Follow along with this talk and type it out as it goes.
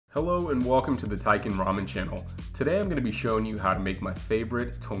Hello and welcome to the Taiken Ramen channel. Today I'm going to be showing you how to make my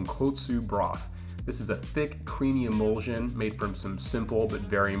favorite Tonkotsu broth. This is a thick, creamy emulsion made from some simple but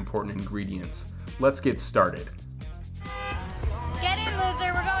very important ingredients. Let's get started. Get in,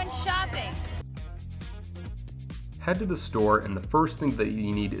 loser, we're going shopping. Head to the store and the first thing that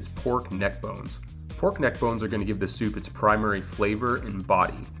you need is pork neck bones. Pork neck bones are going to give the soup its primary flavor and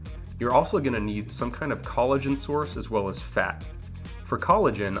body. You're also going to need some kind of collagen source as well as fat. For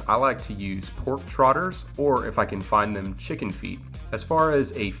collagen, I like to use pork trotters, or if I can find them, chicken feet. As far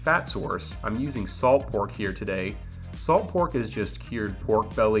as a fat source, I'm using salt pork here today. Salt pork is just cured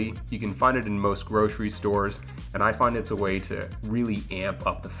pork belly. You can find it in most grocery stores, and I find it's a way to really amp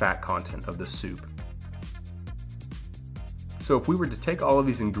up the fat content of the soup. So if we were to take all of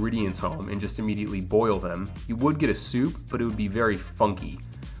these ingredients home and just immediately boil them, you would get a soup, but it would be very funky.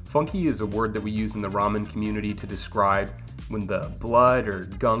 Funky is a word that we use in the ramen community to describe when the blood or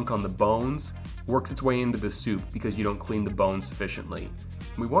gunk on the bones works its way into the soup because you don't clean the bones sufficiently.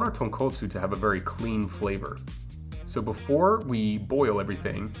 We want our tonkotsu to have a very clean flavor. So before we boil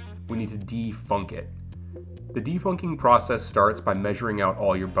everything, we need to defunk it. The defunking process starts by measuring out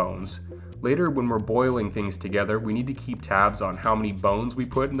all your bones. Later, when we're boiling things together, we need to keep tabs on how many bones we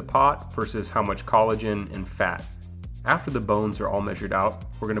put in the pot versus how much collagen and fat. After the bones are all measured out,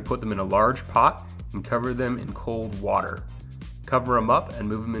 we're going to put them in a large pot and cover them in cold water. Cover them up and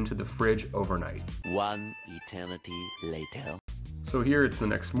move them into the fridge overnight. One eternity later. So here it's the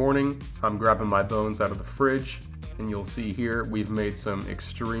next morning. I'm grabbing my bones out of the fridge, and you'll see here we've made some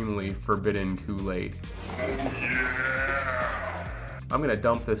extremely forbidden Kool-Aid. I'm gonna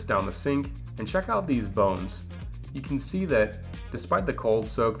dump this down the sink and check out these bones. You can see that despite the cold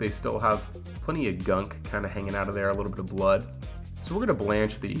soak, they still have plenty of gunk kind of hanging out of there, a little bit of blood. So we're gonna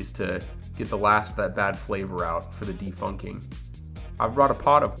blanch these to get the last of that bad flavor out for the defunking. I've brought a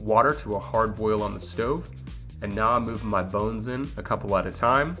pot of water to a hard boil on the stove, and now I'm moving my bones in a couple at a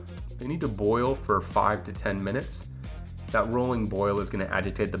time. They need to boil for 5 to 10 minutes. That rolling boil is going to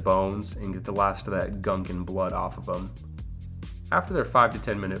agitate the bones and get the last of that gunk and blood off of them. After their 5 to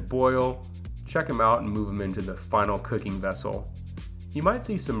 10 minute boil, check them out and move them into the final cooking vessel. You might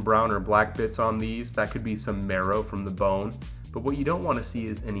see some brown or black bits on these. That could be some marrow from the bone, but what you don't want to see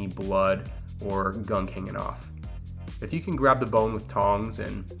is any blood or gunk hanging off. If you can grab the bone with tongs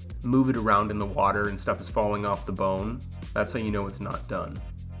and move it around in the water and stuff is falling off the bone, that's how you know it's not done.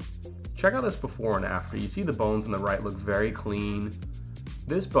 Check out this before and after. You see the bones on the right look very clean.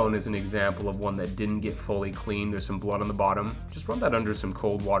 This bone is an example of one that didn't get fully cleaned. There's some blood on the bottom. Just run that under some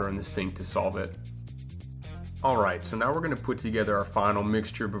cold water in the sink to solve it. Alright, so now we're going to put together our final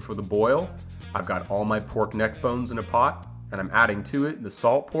mixture before the boil. I've got all my pork neck bones in a pot, and I'm adding to it the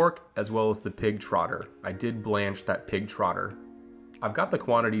salt pork as well as the pig trotter. I did blanch that pig trotter. I've got the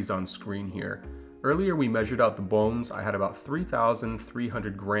quantities on screen here. Earlier we measured out the bones. I had about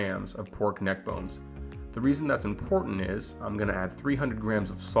 3,300 grams of pork neck bones. The reason that's important is I'm going to add 300 grams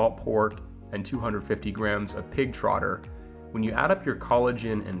of salt pork and 250 grams of pig trotter. When you add up your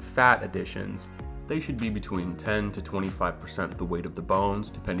collagen and fat additions, they should be between 10 to 25% the weight of the bones,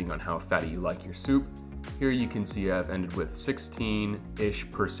 depending on how fatty you like your soup. Here you can see I've ended with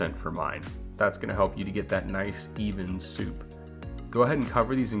 16-ish% for mine. That's going to help you to get that nice even soup. Go ahead and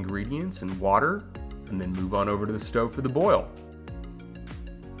cover these ingredients in water and then move on over to the stove for the boil.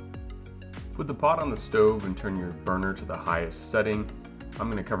 Put the pot on the stove and turn your burner to the highest setting.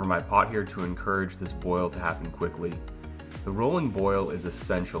 I'm going to cover my pot here to encourage this boil to happen quickly. The rolling boil is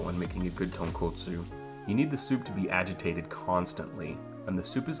essential in making a good tonkotsu. You need the soup to be agitated constantly, and the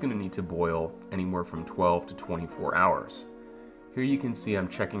soup is going to need to boil anywhere from 12 to 24 hours. Here you can see I'm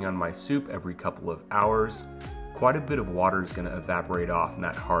checking on my soup every couple of hours. Quite a bit of water is going to evaporate off in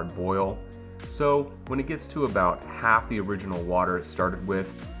that hard boil. So when it gets to about half the original water it started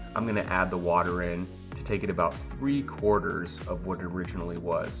with, I'm going to add the water in to take it about 3/4 of what it originally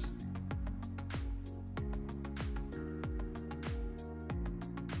was.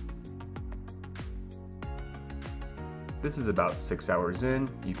 This is about 6 hours in.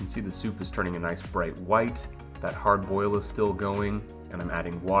 You can see the soup is turning a nice bright white. That hard boil is still going, and I'm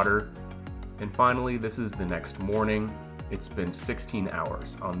adding water. And finally, this is the next morning. It's been 16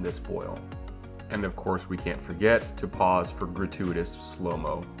 hours on this boil. And of course, we can't forget to pause for gratuitous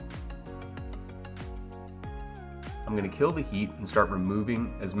slow-mo. I'm gonna kill the heat and start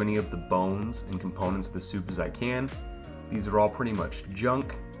removing as many of the bones and components of the soup as I can. These are all pretty much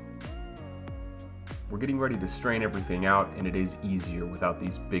junk. We're getting ready to strain everything out, and it is easier without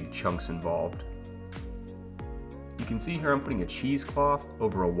these big chunks involved. You can see here I'm putting a cheesecloth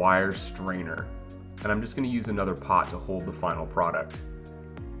over a wire strainer, and I'm just going to use another pot to hold the final product.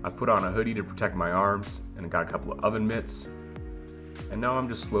 I put on a hoodie to protect my arms, and I got a couple of oven mitts. And now I'm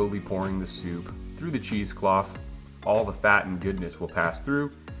just slowly pouring the soup through the cheesecloth. All the fat and goodness will pass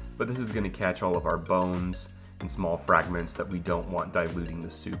through, but this is going to catch all of our bones and small fragments that we don't want diluting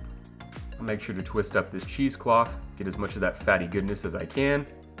the soup. I'll make sure to twist up this cheesecloth, get as much of that fatty goodness as I can,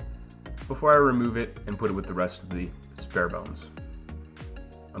 before I remove it and put it with the rest of the spare bones.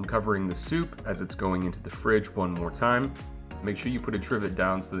 I'm covering the soup as it's going into the fridge one more time. Make sure you put a trivet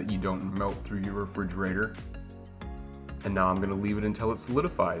down so that you don't melt through your refrigerator. And now I'm going to leave it until it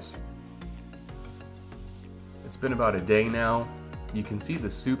solidifies. It's been about a day now. You can see the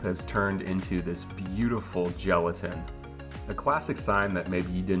soup has turned into this beautiful gelatin. A classic sign that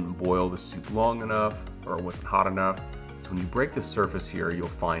maybe you didn't boil the soup long enough or it wasn't hot enough is when you break the surface here, you'll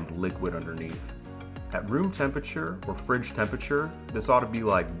find liquid underneath. At room temperature or fridge temperature, this ought to be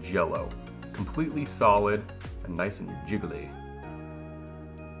like Jell-O, completely solid and nice and jiggly.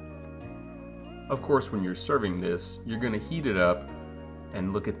 Of course, when you're serving this, you're going to heat it up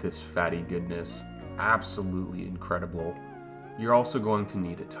and look at this fatty goodness. Absolutely incredible. You're also going to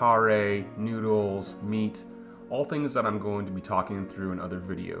need atare, noodles, meat, all things that I'm going to be talking through in other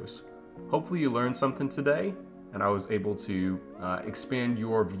videos. Hopefully you learned something today and I was able to expand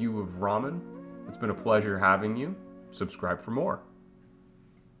your view of ramen. It's been a pleasure having you. Subscribe for more.